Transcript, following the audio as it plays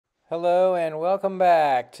Hello and welcome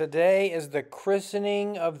back. Today is the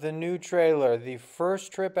christening of the new trailer, the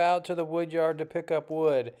first trip out to the wood yard to pick up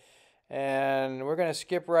wood. And we're going to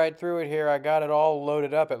skip right through it here. I got it all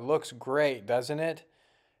loaded up. It looks great, doesn't it?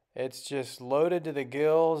 It's just loaded to the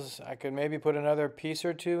gills. I could maybe put another piece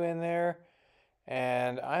or two in there.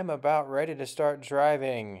 And I'm about ready to start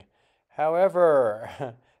driving.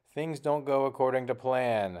 However, things don't go according to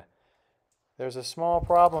plan. There's a small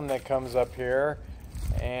problem that comes up here,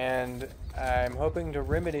 and I'm hoping to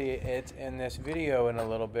remedy it in this video in a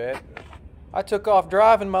little bit. I took off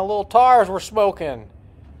driving, my little tires were smoking.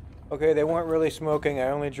 Okay, they weren't really smoking.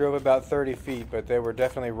 I only drove about 30 feet, but they were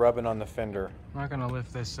definitely rubbing on the fender. I'm not gonna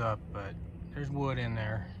lift this up, but there's wood in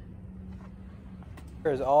there.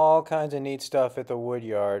 There's all kinds of neat stuff at the wood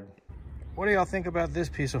yard. What do y'all think about this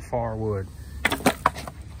piece of firewood?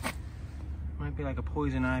 Might be like a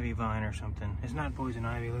poison ivy vine or something. It's not poison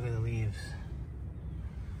ivy, look at the leaves.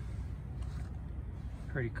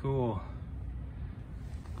 Pretty cool.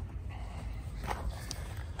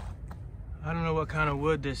 I don't know what kind of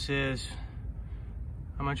wood this is.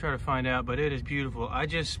 I'm gonna try to find out, but it is beautiful. I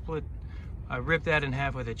ripped that in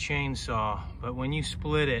half with a chainsaw, but when you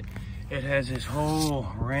split it, it has this whole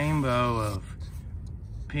rainbow of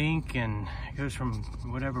pink, and it goes from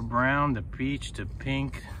whatever brown to peach to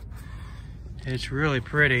pink. It's really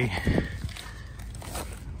pretty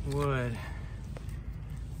wood.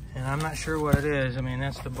 And I'm not sure what it is. I mean,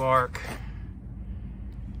 that's the bark.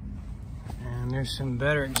 And there's some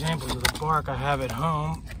better examples of the bark I have at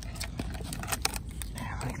home.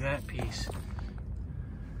 Like that piece.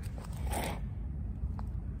 I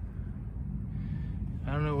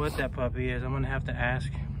don't know what that puppy is. I'm gonna have to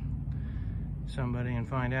ask somebody and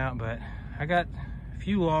find out, but I got a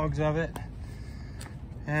few logs of it.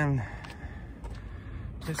 And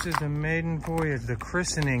this is the maiden voyage, the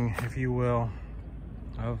christening, if you will,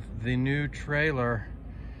 of the new trailer.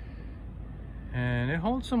 And it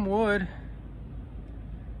holds some wood.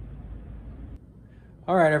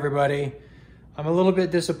 All right, everybody. I'm a little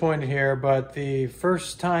bit disappointed here, but the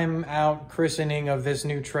first time out christening of this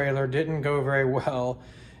new trailer didn't go very well.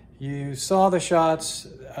 You saw the shots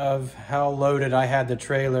of how loaded I had the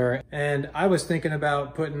trailer, and I was thinking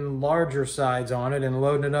about putting larger sides on it and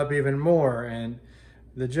loading it up even more. And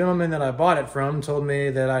the gentleman that I bought it from told me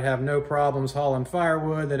that I'd have no problems hauling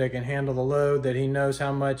firewood, that it can handle the load, that he knows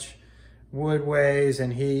how much wood weighs,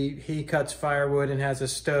 and he cuts firewood and has a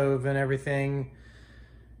stove and everything.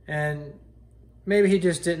 And maybe he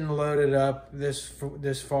just didn't load it up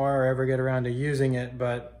this far or ever get around to using it.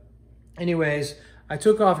 But anyways, I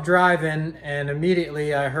took off driving, and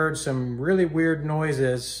immediately I heard some really weird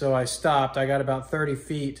noises, so I stopped. I got about 30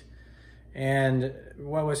 feet, and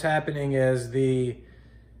what was happening is the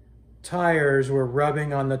tires were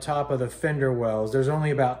rubbing on the top of the fender wells. There's only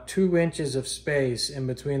about 2 inches of space in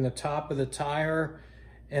between the top of the tire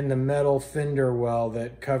and the metal fender well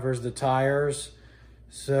that covers the tires.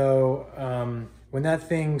 So when that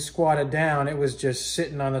thing squatted down, it was just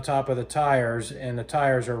sitting on the top of the tires, and the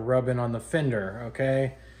tires are rubbing on the fender,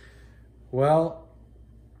 okay? Well,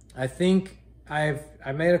 I think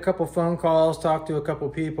I made a couple phone calls, talked to a couple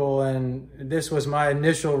people, and this was my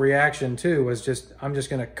initial reaction too, was I'm just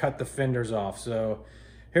gonna cut the fenders off. So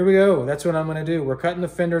here we go, that's what I'm gonna do. We're cutting the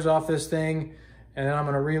fenders off this thing, and then I'm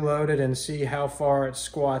gonna reload it and see how far it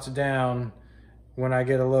squats down when I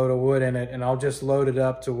get a load of wood in it, and I'll just load it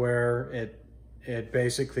up to where it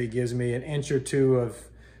basically gives me an inch or two of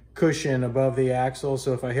cushion above the axle.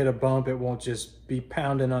 So if I hit a bump, it won't just be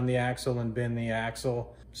pounding on the axle and bend the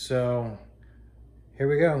axle. So here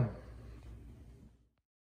we go.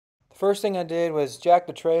 The first thing I did was jack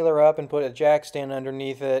the trailer up and put a jack stand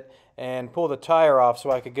underneath it and pull the tire off so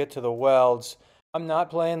I could get to the welds. I'm not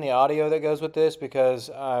playing the audio that goes with this because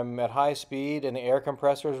I'm at high speed and the air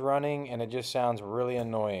compressor is running, and it just sounds really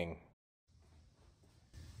annoying.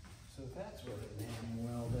 So that's what the damn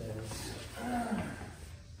weld is.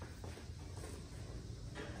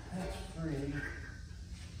 That's free.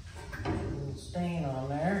 A little stain on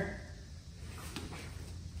there.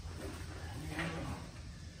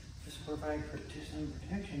 Just provide some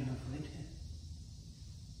protection, hopefully.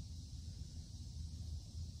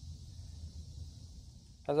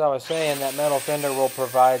 As I was saying, that metal fender will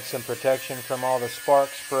provide some protection from all the spark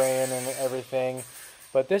spraying and everything.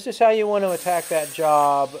 But this is how you want to attack that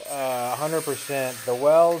job 100%. The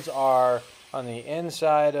welds are on the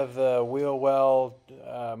inside of the wheel well,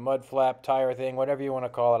 mud flap tire thing, whatever you want to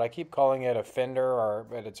call it. I keep calling it a fender,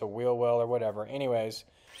 but it's a wheel well or whatever. Anyways,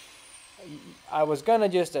 I was going to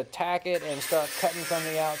just attack it and start cutting from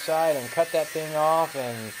the outside and cut that thing off,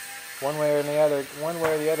 and one way or the other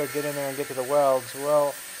get in there and get to the welds.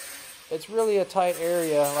 Well, it's really a tight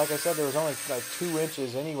area. Like I said, there was only like 2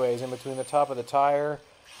 inches anyways in between the top of the tire,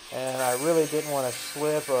 and I really didn't want to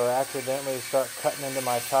slip or accidentally start cutting into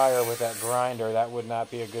my tire with that grinder. That would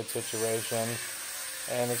not be a good situation.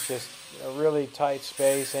 And it's just a really tight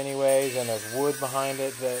space anyways, and there's wood behind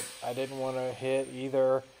it that I didn't want to hit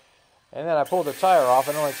either. And then I pulled the tire off.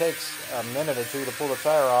 It only takes a minute or 2 to pull the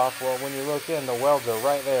tire off. Well, when you look in, the welds are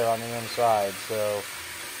right there on the inside. So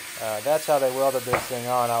that's how they welded this thing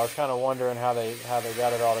on. I was kind of wondering how they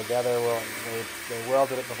got it all together. Well, they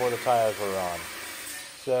welded it before the tires were on.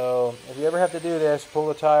 So if you ever have to do this, pull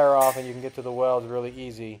the tire off and you can get to the welds really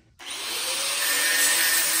easy.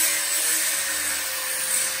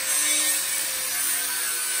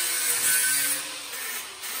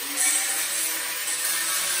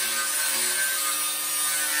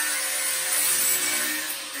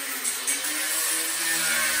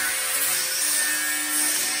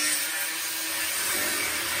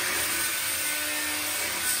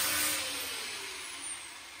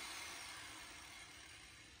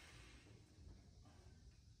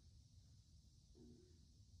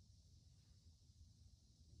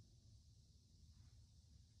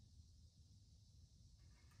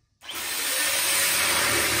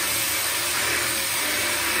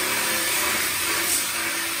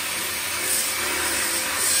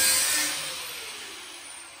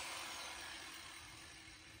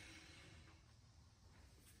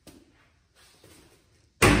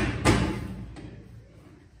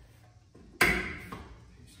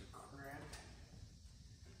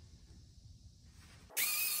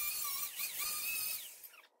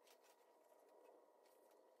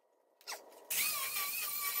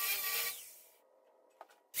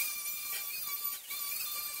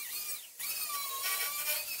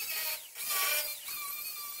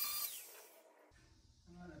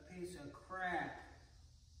 Piece of crap.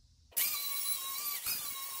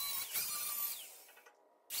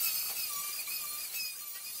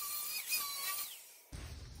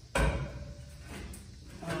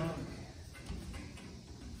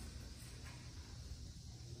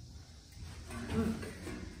 Look,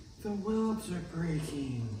 the welds are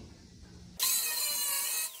breaking.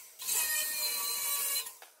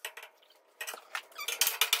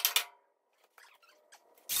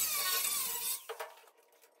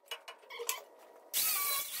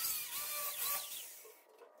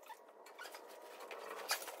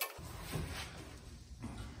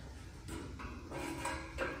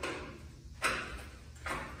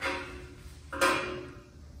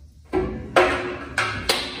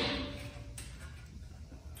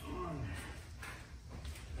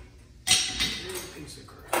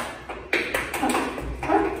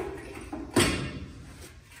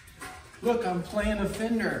 Look, I'm playing a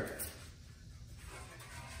Fender.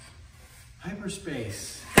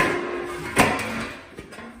 Hyperspace.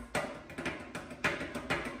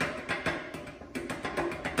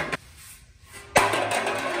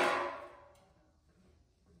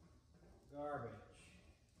 Garbage.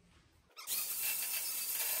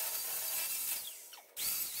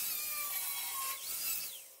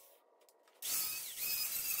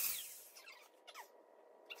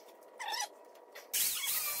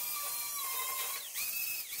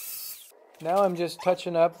 Now I'm just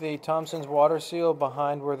touching up the Thompson's water seal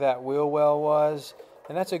behind where that wheel well was.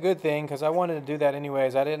 And that's a good thing because I wanted to do that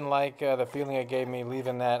anyways. I didn't like the feeling it gave me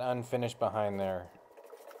leaving that unfinished behind there.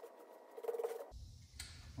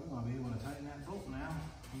 Well, I'll be able to tighten that bolt now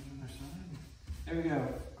on the other side. There we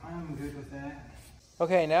go. I'm good with that.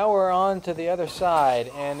 Okay, now we're on to the other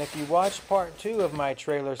side. And if you watched part 2 of my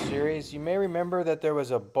trailer series, you may remember that there was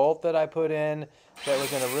a bolt that I put in that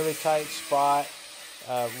was in a really tight spot.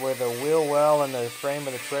 Where the wheel well and the frame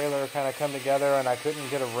of the trailer kind of come together, and I couldn't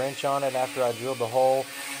get a wrench on it after I drilled the hole.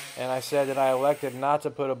 And I said that I elected not to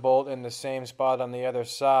put a bolt in the same spot on the other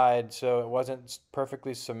side so it wasn't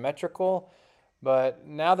perfectly symmetrical. But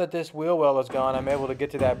now that this wheel well is gone, I'm able to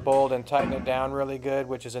get to that bolt and tighten it down really good,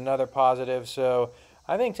 which is another positive. So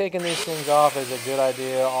I think taking these things off is a good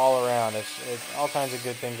idea all around. It's all kinds of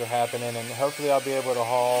good things are happening, and hopefully I'll be able to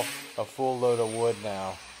haul a full load of wood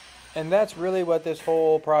now. And that's really what this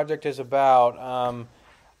whole project is about.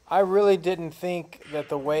 I really didn't think that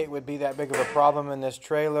the weight would be that big of a problem in this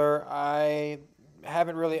trailer. I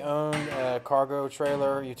haven't really owned a cargo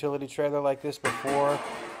trailer, utility trailer like this before.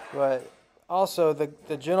 But also,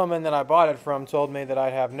 the gentleman that I bought it from told me that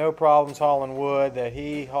I'd have no problems hauling wood, that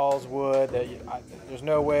he hauls wood, that there's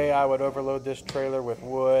no way I would overload this trailer with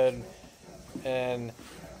wood. And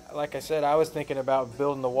like I said, I was thinking about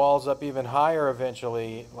building the walls up even higher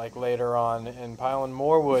eventually, like later on, and piling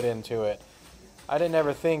more wood into it. I didn't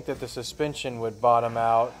ever think that the suspension would bottom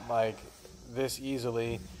out like this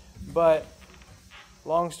easily, But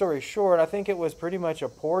long story short, I think it was pretty much a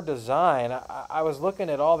poor design. I was looking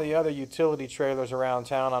at all the other utility trailers around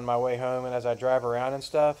town on my way home and as I drive around and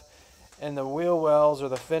stuff, and the wheel wells or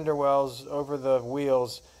the fender wells over the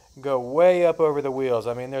wheels go way up over the wheels.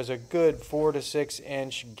 I mean, there's a good 4 to 6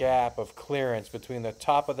 inch gap of clearance between the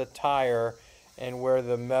top of the tire and where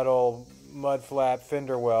the metal mud flap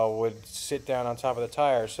fender well would sit down on top of the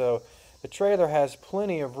tire. So the trailer has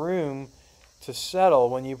plenty of room to settle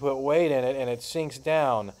when you put weight in it and it sinks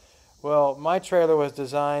down. Well, my trailer was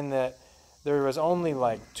designed that there was only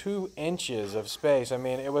like 2 inches of space. I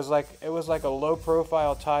mean, it was like a low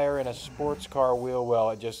profile tire in a sports car wheel well.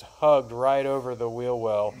 It just hugged right over the wheel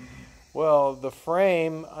well. Well, the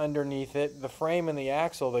frame underneath it, the frame and the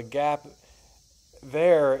axle, the gap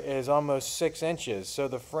there is almost 6 inches. So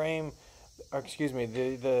the frame, excuse me,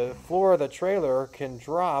 the floor of the trailer can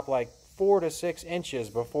drop like 4 to 6 inches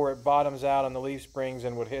before it bottoms out on the leaf springs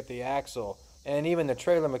and would hit the axle. And even the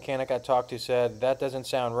trailer mechanic I talked to said, that doesn't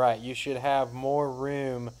sound right. You should have more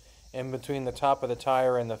room in between the top of the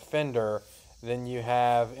tire and the fender than you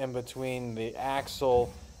have in between the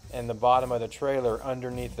axle and the bottom of the trailer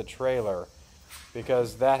underneath the trailer.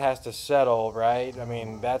 Because that has to settle, right? I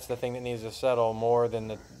mean, that's the thing that needs to settle more than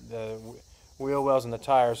the wheel wells and the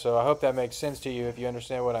tires. So I hope that makes sense to you if you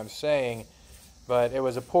understand what I'm saying. But it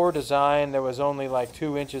was a poor design. There was only like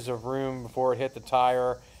 2 inches of room before it hit the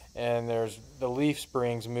tire, and there's the leaf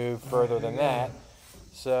springs move further than that.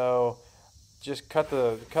 So just cut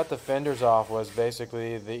the fenders off was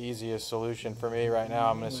basically the easiest solution for me right now.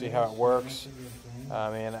 I'm going to see how it works.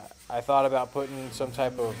 I mean, I thought about putting some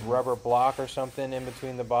type of rubber block or something in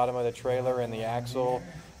between the bottom of the trailer and the axle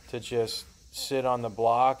to just sit on the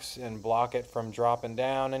blocks and block it from dropping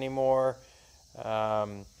down anymore.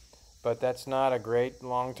 But that's not a great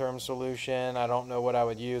long-term solution. I don't know what I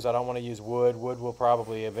would use. I don't want to use wood. Wood will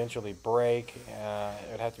probably eventually break. It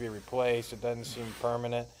would have to be replaced. It doesn't seem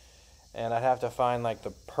permanent. And I'd have to find like the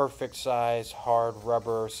perfect size hard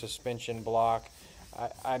rubber suspension block.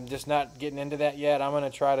 I'm just not getting into that yet. I'm going to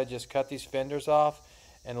try to just cut these fenders off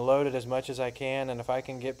and load it as much as I can. And if I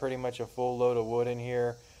can get pretty much a full load of wood in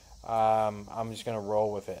here, I'm just going to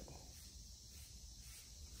roll with it.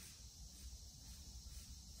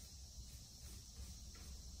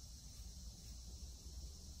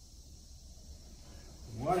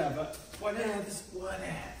 Whatever.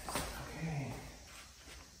 Okay.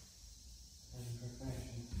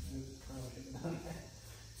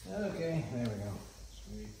 Okay, there we go.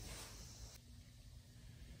 Sweet.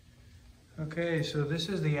 Okay, so this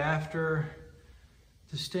is the after.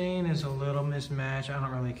 The stain is a little mismatched. I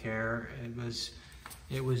don't really care.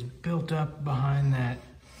 It was built up behind that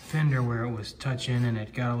fender where it was touching, and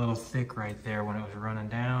it got a little thick right there when it was running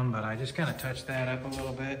down, but I just kind of touched that up a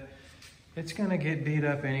little bit. It's gonna get beat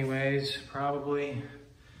up anyways, probably.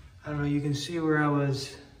 I don't know, you can see where I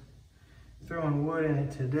was throwing wood in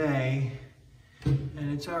it today,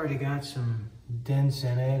 and it's already got some dents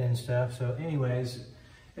in it and stuff. So anyways,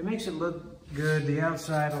 it makes it look good. The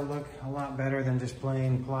outside will look a lot better than just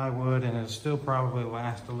plain plywood, and it'll still probably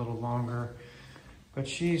last a little longer. But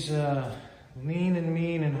she's lean and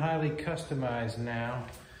mean and highly customized now.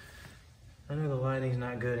 I know the lighting's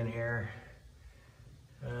not good in here.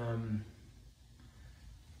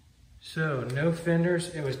 So no fenders.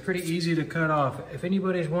 It was pretty easy to cut off. If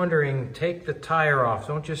anybody's wondering, take the tire off.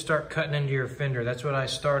 Don't just start cutting into your fender. That's what I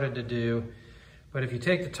started to do. But if you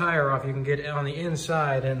take the tire off, you can get it on the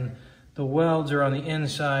inside, and the welds are on the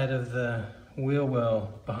inside of the wheel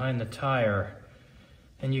well behind the tire.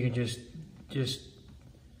 And you can just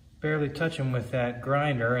barely touch them with that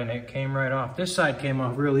grinder, and it came right off. This side came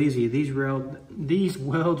off real easy. These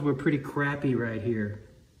welds were pretty crappy right here.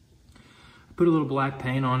 Put a little black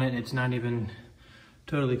paint on it. It's not even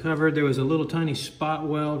totally covered. There was a little tiny spot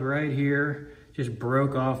weld right here. Just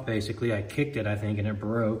broke off basically. I kicked it, I think, and it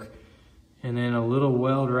broke. And then a little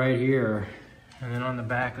weld right here. And then on the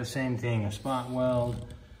back, the same thing. A spot weld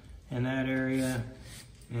in that area.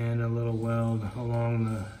 And a little weld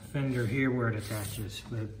along the fender here where it attaches.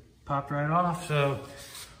 But it popped right off, so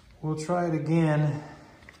we'll try it again.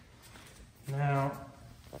 Now,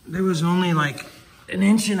 there was only like 1.5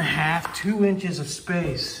 inches, 2 inches of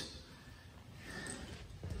space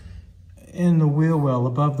in the wheel well,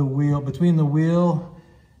 above the wheel, between the wheel,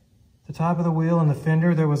 the top of the wheel and the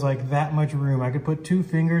fender. There was like that much room. I could put 2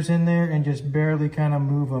 fingers in there and just barely kind of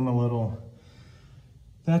move them a little.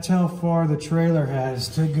 That's how far the trailer has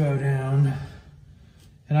to go down.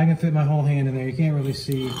 And I can fit my whole hand in there. You can't really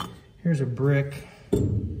see. Here's a brick. The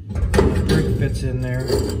brick fits in there.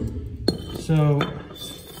 So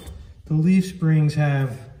the leaf springs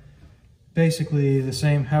have basically the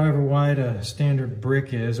same, however wide a standard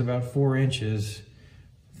brick is, about 4 inches.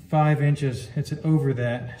 5 inches, it's over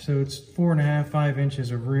that. So it's 4.5, 5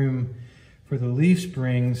 inches of room for the leaf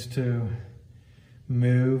springs to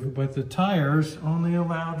move, but the tires only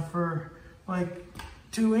allowed for like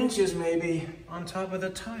 2 inches maybe on top of the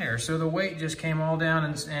tire. So the weight just came all down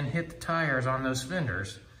and hit the tires on those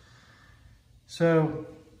fenders. So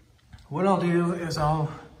what I'll do is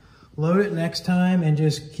I'll load it next time and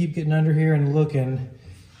just keep getting under here and looking.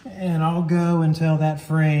 And I'll go until that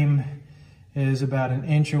frame is about 1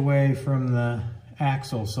 inch away from the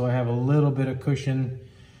axle. So I have a little bit of cushion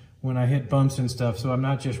when I hit bumps and stuff. So I'm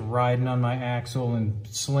not just riding on my axle and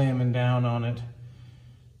slamming down on it.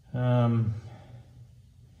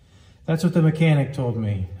 That's what the mechanic told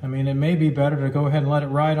me. I mean, it may be better to go ahead and let it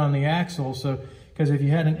ride on the axle. So, because if you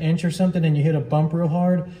had 1 inch or something and you hit a bump real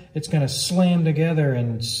hard, it's gonna slam together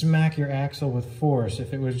and smack your axle with force.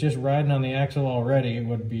 If it was just riding on the axle already, it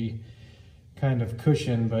would be kind of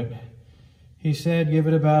cushion, but he said give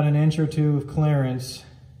it about 1 inch or 2 of clearance.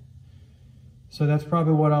 So that's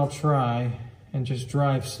probably what I'll try, and just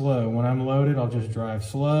drive slow. When I'm loaded, I'll just drive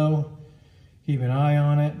slow, keep an eye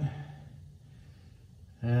on it.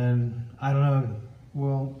 And I don't know,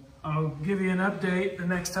 well, I'll give you an update the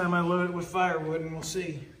next time I load it with firewood, and we'll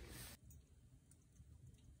see.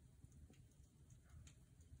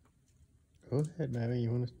 Go ahead, Maddie.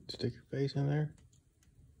 You want to stick your face in there?